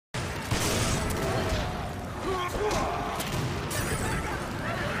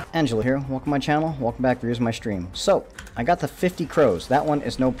Angela here. Welcome to my channel. Welcome back viewers of my stream. So, I got the 50 crows. That one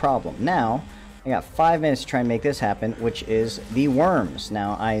is no problem. Now, I got 5 minutes to try and make this happen, which is the worms.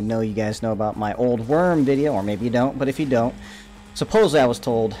 Now, I know you guys know about my old worm video, or maybe you don't, but if you don't, supposedly I was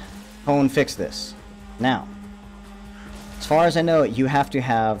told, Pwn fix this. Now, as far as I know, you have to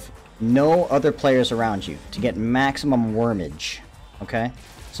have no other players around you to get maximum wormage. Okay?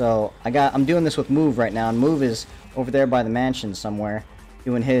 So, I'm doing this with Move right now, and Move is over there by the mansion somewhere,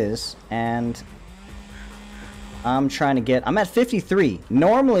 doing his, and I'm trying to get, I'm at 53.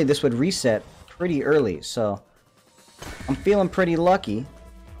 Normally this would reset pretty early, so I'm feeling pretty lucky.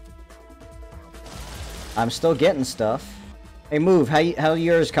 I'm still getting stuff. Hey Move, how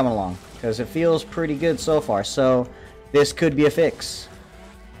yours coming along? Because it feels pretty good so far, so this could be a fix.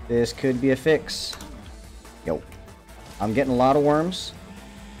 This could be a fix. Yo, I'm getting a lot of worms.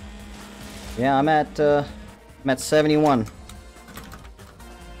 Yeah, I'm at 71.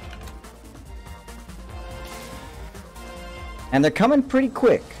 And they're coming pretty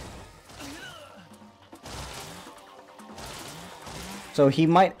quick. So he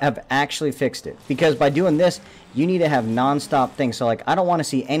might have actually fixed it. Because by doing this, you need to have non-stop things. So like, I don't want to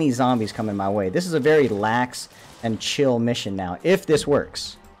see any zombies coming my way. This is a very lax and chill mission now, if this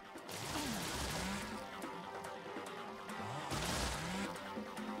works.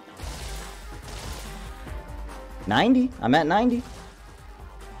 I'm at 90.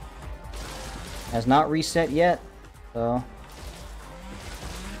 Has not reset yet, so...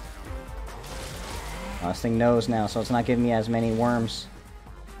 Oh, this thing knows now, so it's not giving me as many worms.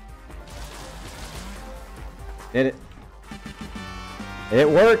 Did it? It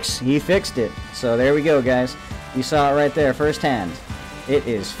works! He fixed it. So there we go, guys. You saw it right there, firsthand. It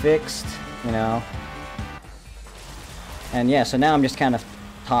is fixed, you know. And yeah, so now I'm just kind of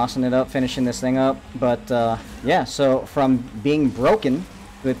tossing it up, finishing this thing up. But yeah, so from being broken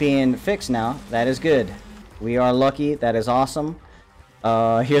to it being fixed now, that is good. We are lucky. That is awesome.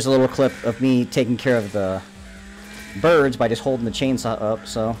 Here's a little clip of me taking care of the birds by just holding the chainsaw up,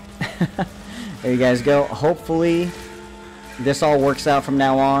 so there you guys go. Hopefully this all works out from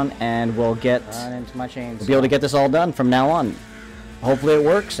now on, and we'll get into my chainsaw. We'll be able to get this all done from now on. Hopefully it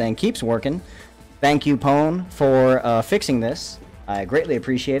works and keeps working. Thank you, Pwn, for fixing this. I greatly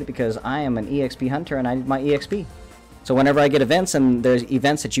appreciate it because I am an EXP hunter and I need my EXP. So whenever I get events and there's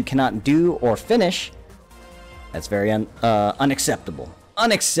events that you cannot do or finish, that's very unacceptable.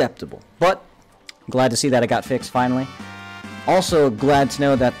 Unacceptable. But glad to see that it got fixed finally. Also glad to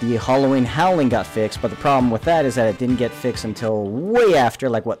know that the Halloween Howling got fixed, but the problem with that is that it didn't get fixed until way after,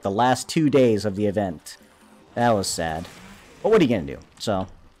 like, what, the last 2 days of the event. That was sad. But what are you gonna do? So,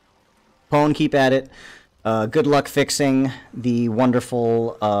 Pwn, keep at it. Good luck fixing the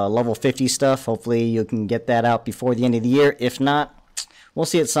wonderful level 50 stuff. Hopefully you can get that out before the end of the year. If not, we'll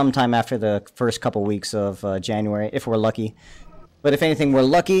see it sometime after the first couple weeks of January, if we're lucky. But if anything, we're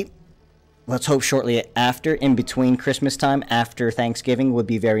lucky. Let's hope shortly after, in between Christmas time, after Thanksgiving would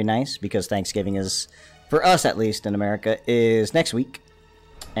be very nice, because Thanksgiving is, for us at least in America, is next week.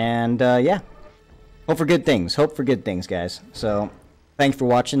 And yeah, hope for good things. Hope for good things, guys. So, thanks for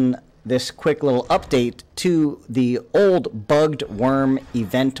watching this quick little update to the old bugged worm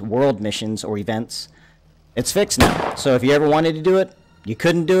event world missions or events. It's fixed now. So if you ever wanted to do it, you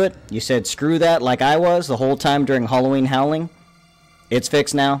couldn't do it, you said screw that like I was the whole time during Halloween Howling, it's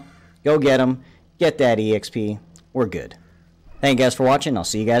fixed now. Go get them. Get that EXP. We're good. Thank you guys for watching. I'll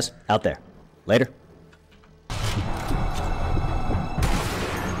see you guys out there. Later.